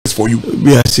for you.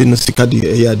 We are saying Sikadi,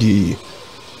 the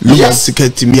yes,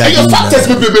 Sikati, me. I factors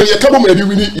me baby. Come on, you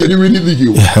win the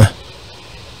league.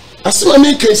 As I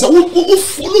mean, case who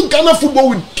follow Ghana football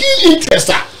with keen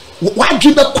interest. Why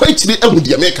give that quite to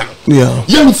the American? Yeah,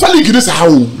 young family give us how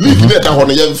league that one.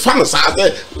 Young fans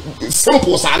are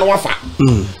simple. I know what.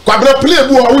 Kwabra play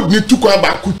who I would need to come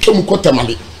back. Kuchum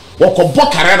kotamali. Wako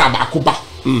bokarera bakuba.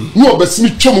 No, but me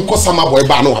chum kosama boy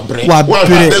bano abre.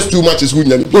 That's too much is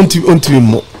winning. Unti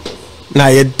mo. Na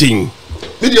ye ding.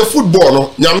 With your football,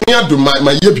 no, Yamia do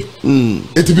my yebi.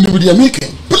 It's been with the American.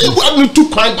 Play what to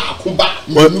kind back.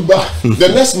 The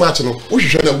next match, no, we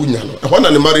should have win. I want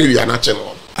to marry an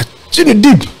channel.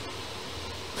 Deep.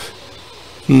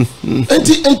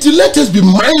 Until let us be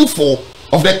mindful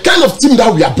of the kind of team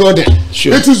that we are building.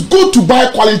 Sure. It is good to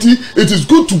buy quality. It is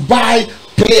good to buy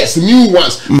players, new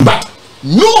ones, but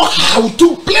know how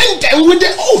to blend them with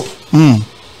the old.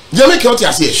 You make what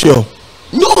you say. Sure.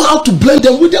 Know how to blend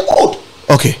them with the old.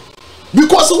 Okay.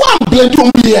 Because one blend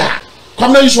here,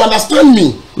 come now you should understand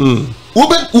me.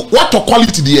 What a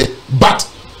quality there, but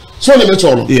so let me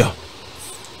tell you. Yeah.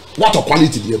 What a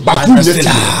quality there, but who is it?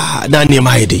 Nani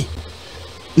maidi.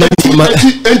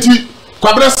 Enti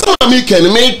kwabra sama me ken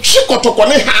me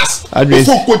chikotokone has.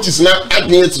 Before coaches now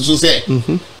admit to say.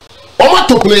 All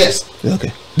top players.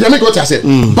 Okay. They make what I said,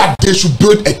 but they should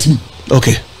build a team.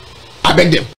 Okay. I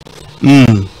beg them.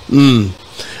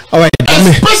 All right.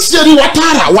 Especially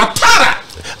Ouattara.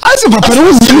 I said, Papa, I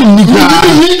was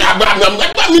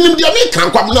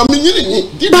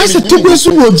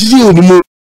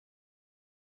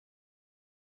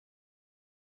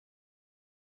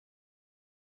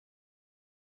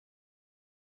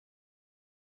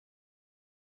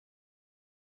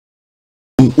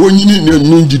when you need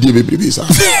the baby, yes,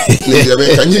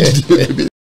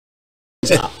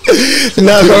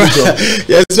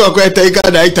 so quite take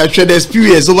the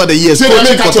experience over the years.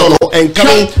 And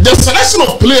coming the selection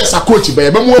of players are coached by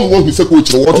one who say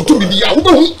coach or to be the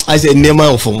I say name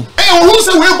of them. Who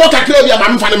say we got a clear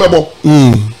man fanimable.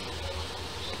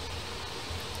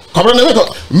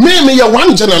 Me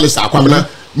one journalist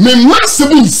me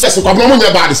massive says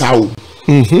bad is how.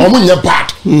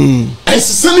 Bad. And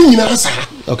sending in answer.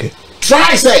 Okay.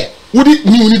 Try say would it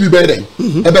be better?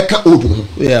 Ebeka old.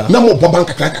 Yeah. No more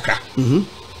Bobanka cracker.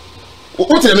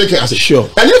 What did I make it as a sure?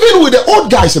 And even with the old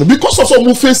guys, because of some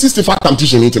who face 65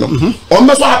 competition, you know,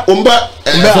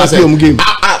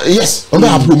 yes,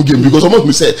 game because almost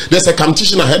we said there's a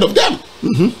competition ahead of them.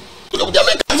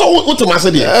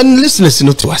 And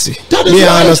listen to us.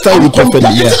 I understand you perfectly.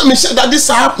 That this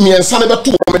me and son about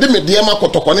 2. The Emma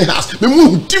Kotokone has the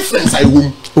moon difference. I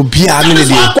womb.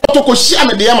 Kotoko share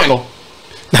me the Emma.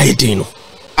 Now you do know.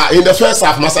 In the first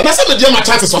half, master. That's how the Emma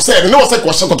chances of saying no one said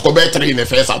question got better in the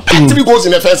first half. 3 goals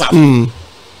in the first half.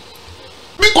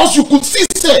 Because you could see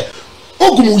say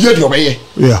Ogumu yet your way.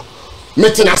 Yeah.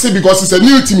 Meeting I say because it's a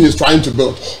new team is trying to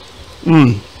build.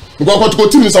 Because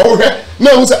what team is over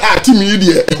now say team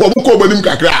idiot omuko bonim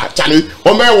kakra chale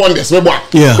o may wonders we boy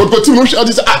but team no show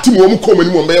this team omuko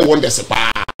bonim may wonders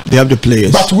pa they have the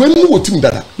players but when no team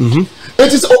that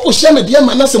it is opo share me dia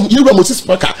man asem yura Moses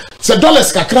Paka say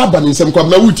dollars kakra ba ni nsem kwa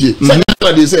na wutie say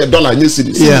they say dollar nye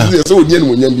cedi say onye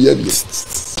no nyam bia bi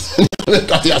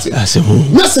na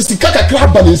se sika kakra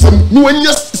ba ni nsem no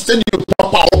onye stadium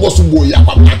papa oboso boy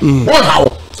akwa one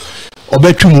how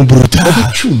obetwu mu brutal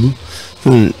obetwu mu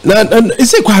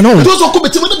is it quite on? Those are coming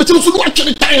to so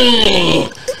actually time.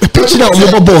 Pitching out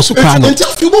the ball so can. Until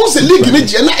you won't say league in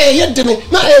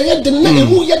na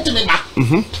who yet them back.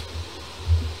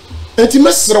 And you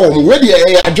must roam where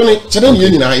the Johnny Channel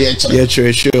Union. Yeah,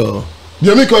 sure.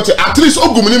 You make at least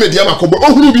Ogum Mediama Kobo.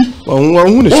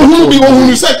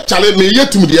 Who said, Charlie, me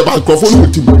yet to me about Crawford.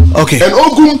 Okay. And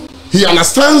Ogum, he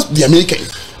understands the American.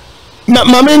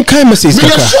 My main kind of says, "Me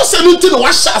sure say nothing.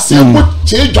 What shall say? Put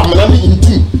change Germany in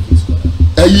team.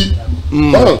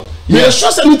 Me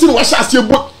sure say nothing. What shall say?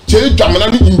 Put change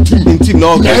Germany in team. In team,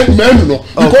 no. No.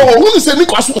 Because who say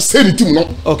Nicholas was saying team no.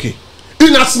 Okay.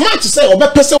 In as much say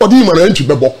obe pese odi man entry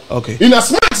bebo. Okay. In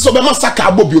as much so be ma saka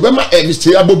abobi, obe ma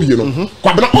eviche abobi no.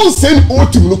 Kwabena on say o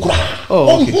team no kura.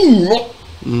 Oh, no.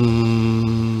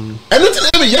 Anything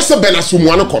ever yes be na so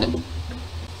mo no kono.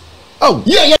 Oh,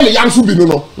 yeah, young should be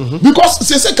no. Because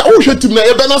say ka wo hwetim na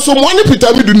e be na so mo ne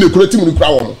Peter mi do ne kura tim ni kura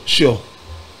wo. Sure.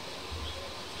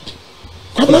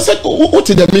 Kwabena say what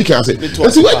did they make us say?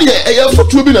 Say we dey e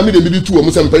foto bi na me dey be tu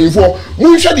wo sempan fo. Mo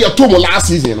hwe dey to mo last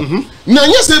season. Na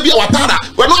nya say bi Ouattara,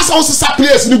 we no say so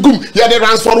players ni gum, ya dey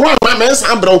transfer one man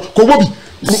san bro ko bobi.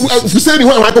 Fu say ni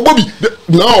one ko bobi.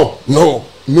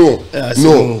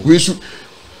 No. We should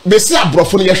be say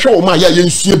abrofo no ye hwe o ma ya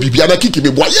nsua bibia na kiki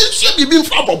be boa ye nsua bibi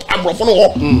mfa abrofo no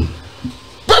ho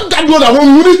but that one I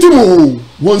want unity mo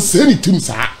won say any team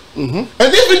sa and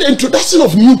even the introduction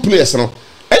of new players no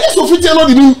and so fit no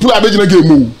the new player be gina game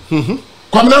mo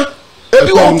kwamna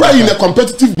ebi won play in a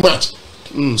competitive match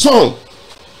so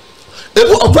ebi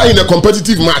won play in a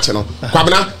competitive match no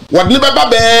kwamna what never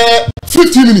be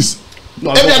 15 minutes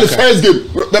every the first game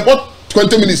about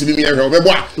 20 minutes in the area be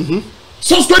boa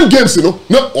subsequent games you know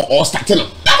no or starting now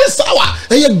that is our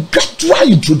a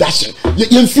gradual introduction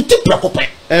you fit prekope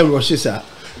Roshisa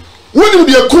when you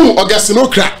dey cool August no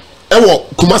crack ewo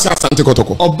Kumasi Asante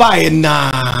Kotoko obaye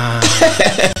na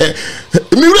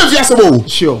mi re via sebo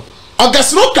sure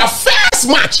August no crack first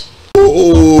match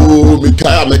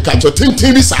me catch your tin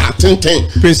this tin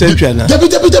Prince Entry na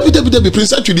debi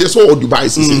Prince Entry dey so Dubai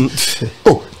say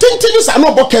oh tin this are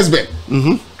no Bokesben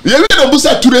you read the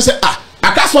busa today say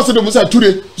akas for say the busa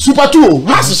today super 2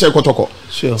 has share Kotoko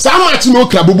sure some match no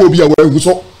club bobo bia we hu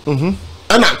so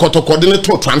ana Kotoko dey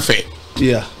to transfer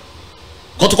yeah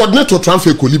Kotoko to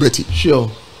transfer ko Liberty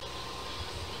sure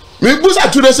me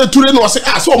busa today say today no say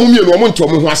so omo mienu omo nto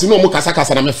omo hu ase no omo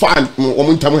kasa na me fan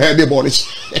omo ntam ha dey ball we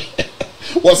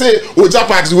say oja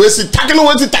parks we see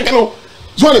tackle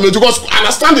so na me because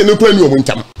understanding no plan omo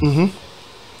ntam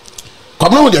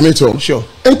come now dey meet sure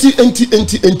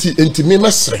enti me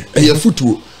mesre e ya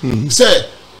futuo say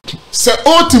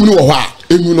all team no wo ha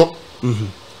enu no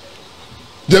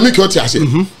dey make what you say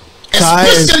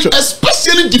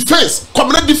especially defense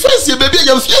communal defense ye baby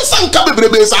you feel sanka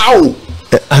bebrebe sa o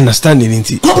understanding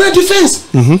inti communal defense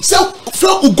so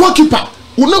from goalkeeper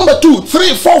number 2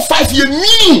 3 4 5 ye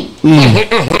mean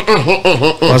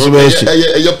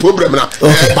your problem na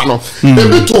ba no e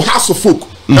be to house folk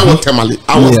e want temale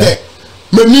I was there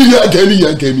me ni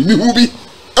again me who be e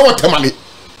want temale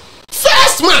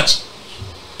first match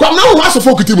come now house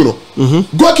folk team no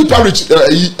goalkeeper reach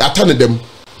attend them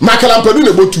Michael Ampedu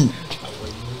nebo 2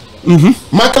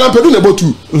 Michael Ampedu nebo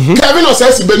 2 Kevin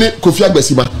Osesi Beni Kofi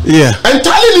Agbesima yeah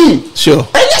entirely new sure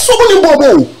and yes so many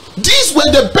bobo these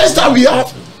were the best that we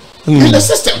have in the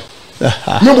system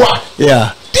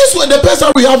yeah these were the best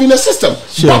that we have in the system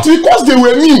sure. But because they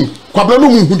were mean kwabla no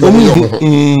mu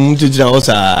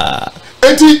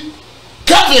enti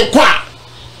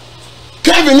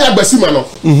Kevin Agbesima no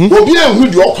obi ehun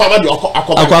di okwa de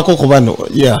akwa no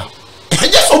yeah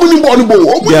yes omuni bo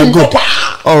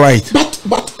all right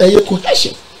but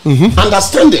cohesion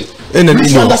understanding we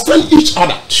should understand each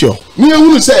other sure me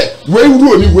ehun say we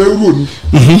rule ni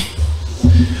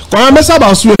kwa mesa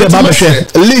ba so de ba behwe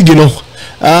league no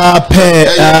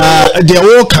the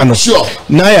all can sure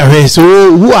now yeah so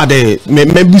who are the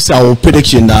members our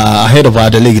prediction ahead of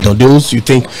the league those you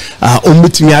think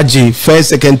omutimi age first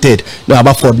second third no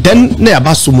about for then na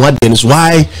about some then is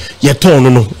why you turn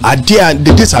no idea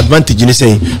the disadvantage in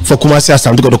saying for Kumasi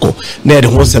Asante Kotoko na the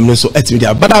whole seminar so etimi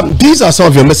but these are some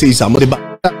of your messages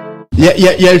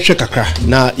yeah kakra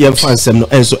na yeah fansem no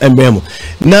enso embremo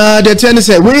na the ten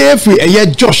say we free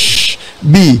Josh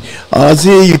B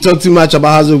say you talk too much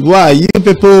about how why you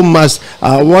people must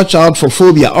watch out for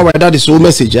phobia. All right, that is the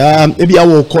message. Maybe I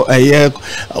will call a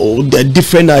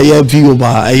different view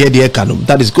about the canon.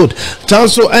 That is good.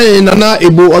 Tanso Nana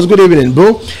Ebo was good evening,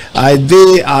 bro.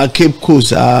 They are Cape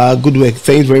Coast. Good work.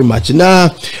 Thanks very much. Now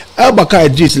Elbaka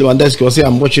Idris Lewandowski was say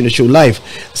I'm watching the show live.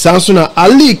 Sansuna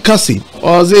Ali Kasi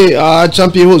or say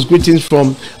champion host greetings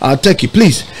from Turkey.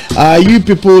 Please, you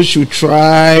people should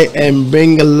try and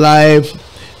bring live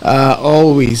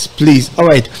always, please. All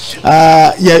right.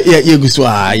 Now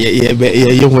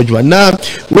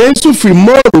when so free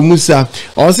more Musa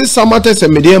or say Samates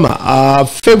and Mediema are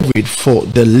favorite for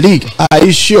the league. Are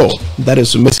you sure? That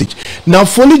is the message. Now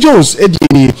Foley Jones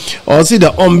Edini or say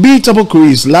the unbeatable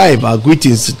cruise live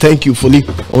greetings. Thank you, Foley.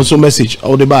 Also message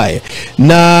all the bye.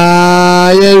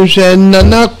 Na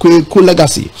cool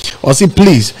legacy or say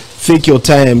please take your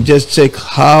time, just check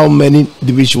how many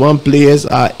Division 1 players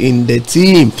are in the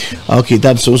team. Okay,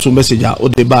 that's also message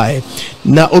Odebaye.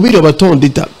 Now Obido Baton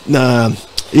data na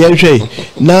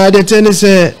now the tennis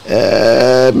say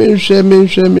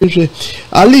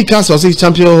Ali Castle say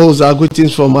champion holds are good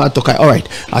things from Pkay. All right,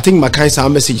 I think my kind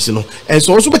of message, you know, and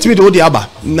so also better with the Aba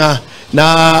na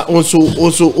also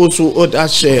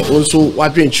that share also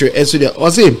what venture and so there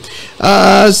was it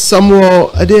somewhere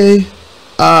a day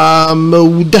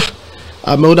Melda,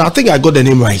 I think I got the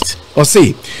name right. Or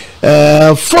say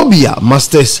Phobia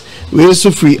Masters we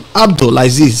also free Abdul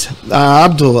Aziz.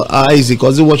 Abdul Isaac,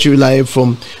 because watch you live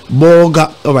from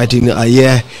Boga. All right, in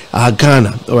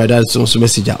Ghana. All right, that's also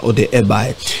message or the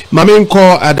airby. My main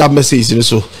call that message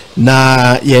so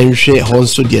na yenhwe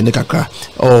honso de ne kakra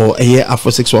or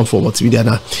Afro 614 multimedia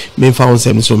na main found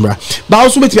sem somra. But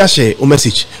also betia share o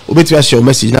message. Obetia share o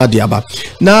message na dia ba.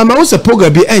 Na ma wo se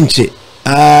program bi enche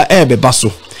be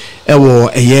baso. Ewo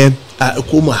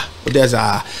Kuma. There's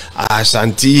a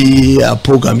Shanti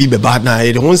program be bad now.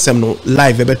 The one sem no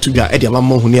live ebe to be at the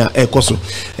mama hunia ekoso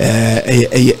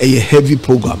a heavy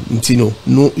program. You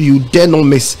no you dare not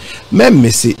miss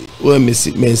miss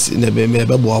never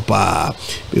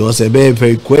because a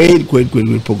very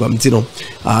great program.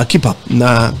 Keep up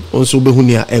na also be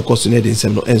hunia ekoso ne den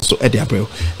sem no enso at the April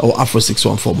or Afro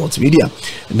 614 multimedia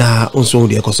na also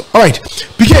the ekoso. All right,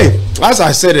 Pkay, as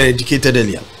I said, educated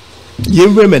earlier.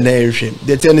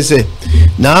 The tennis say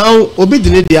now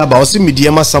Obidin the about see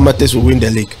Mediama Samates will win the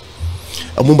league.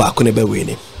 Amumba couldn't be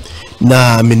winning.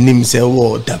 Na menim say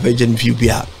wo divergent view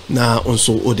bia na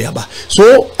also Odeaba.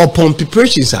 So upon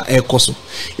preparations are air coso.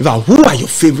 Who are your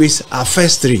favorites? Our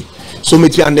first three. So me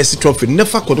to understand trophy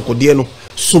never kodokodieno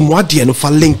so more no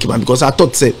for link man because I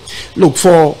thought say look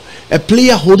for a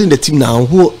player holding the team now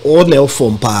who all level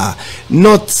form pa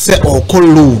not say or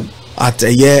call at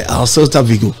a year our Celta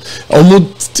Vigo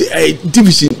almost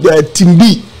division team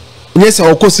B. Yes,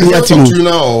 our course in your team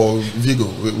or Vigo.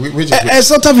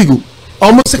 Celta Vigo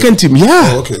almost second team.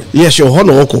 Yeah. Okay. Yes, your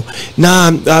honor Oko.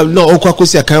 Now no Oko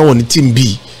Kosi can on the team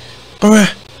B.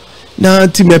 Alright. Now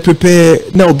team prepare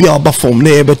now be our form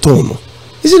na beton.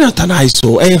 Isn't that nice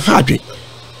so and hard?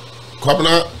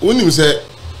 Kwabna when you say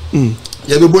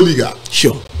Yellow Liga.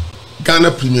 Sure.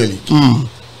 Ghana Premier League.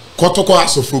 Kotoko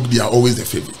Asofog, they are always the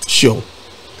favorite. Sure.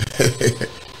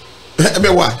 I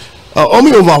mean, why?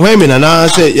 Only overwhelming, and I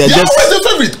say, yeah, they're always the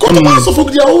favorite. Kotoko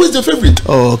Asofog, they are always the favorite.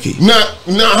 Oh, okay. Now,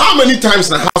 how many times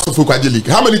na House of Folk League?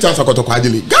 How many times na Kotoko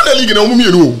League? Ghana League na umumi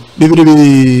elu.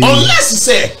 Unless you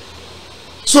say,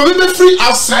 so we be free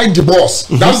outside the boss.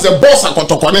 That's the boss at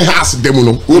Kotoko ne has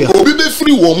demono. We be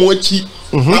free womochi.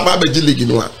 Ababeji League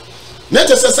no.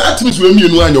 That's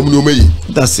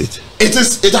it.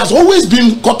 It has always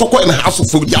been Kotoko and House of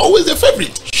Folk. They are always the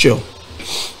favorite. Sure.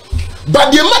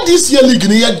 But the amount this year league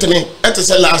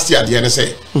last year the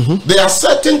NSA. There are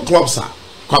certain clubs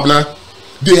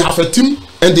they have a team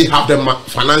and they have the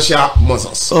financial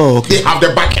muscles. Oh, okay. They have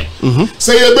the backing.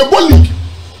 Say the ball league.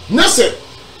 Nase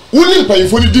willing pay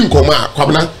for the dim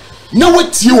kwabna. Now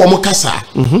what you mokasa.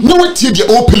 Now what you the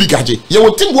open league aje. You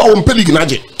will think what open league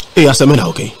naje.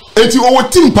 Okay. And you our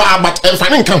team power, but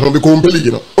finance come become league,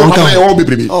 you know.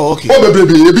 Oh, okay. A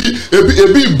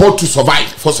big boat to survive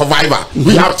for survivor.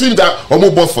 We have seen that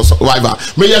almost boat for survivor.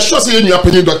 May you sure say in your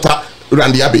opinion, Dr.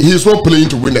 Randy Abbey, he is not playing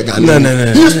to win the game. No.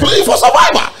 He is playing for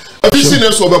survivor. Have you seen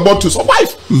us over boat to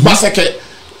survive? Baseke,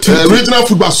 regional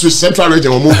football central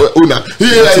region owner. He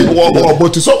is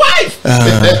boat to survive.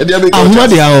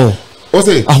 What's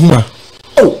it?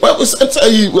 Oh, well, it's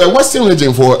Western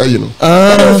region for you know.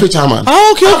 Future man.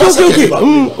 Okay.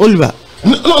 Oliver.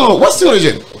 No, Western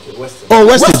region. Oh,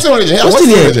 Western region. Yeah, Western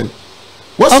region.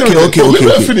 Okay. We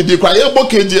finish the cry. Book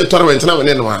tournament now and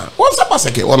then. What's up,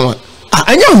 Paseke? One.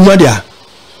 Anya Humadia.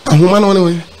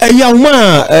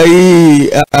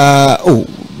 Oh,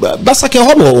 Basake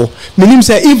Homo. Meaning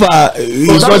say if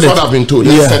that's what I've been told.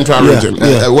 Central region,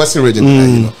 Western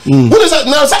region. What is that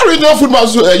now? That regional football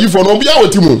you for no be our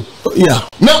team. Yeah.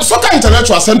 Now soccer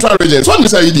intellectual central region. So what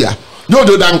is idea? No,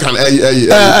 Duncan.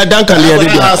 Duncan.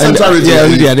 Yeah, central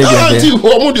region.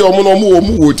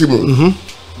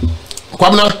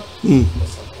 Kwabna.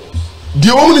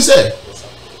 The woman say.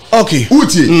 Okay.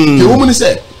 Uti. The woman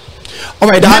say. All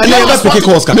right, that's Pkay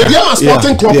calls. Maybe I'm a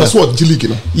sporting club as well.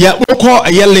 Yeah, we'll call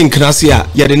a link. Nasia,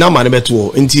 yeah, the number never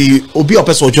until Obi a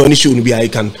person join the show. Maybe I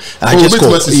can just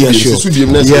call. Yeah, sure.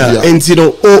 Yeah, and you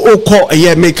know, call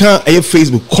a make a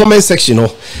Facebook comment section or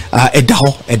a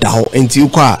dow until you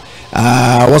call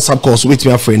WhatsApp calls with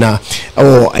me free now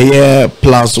or a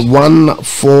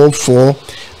 +144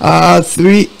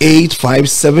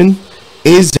 3857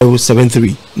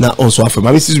 8073. Now also after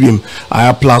my Mrs. Wim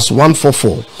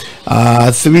 +144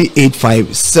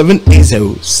 385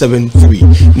 78073.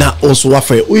 Now also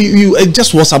after you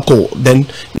just WhatsApp call then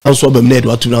also be made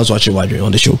what to now watch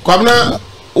on the show.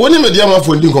 When you media man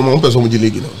funding come on person with the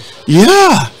league.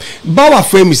 Yeah, Baba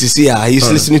frame is here. He's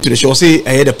listening to the show. Say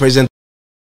I heard the president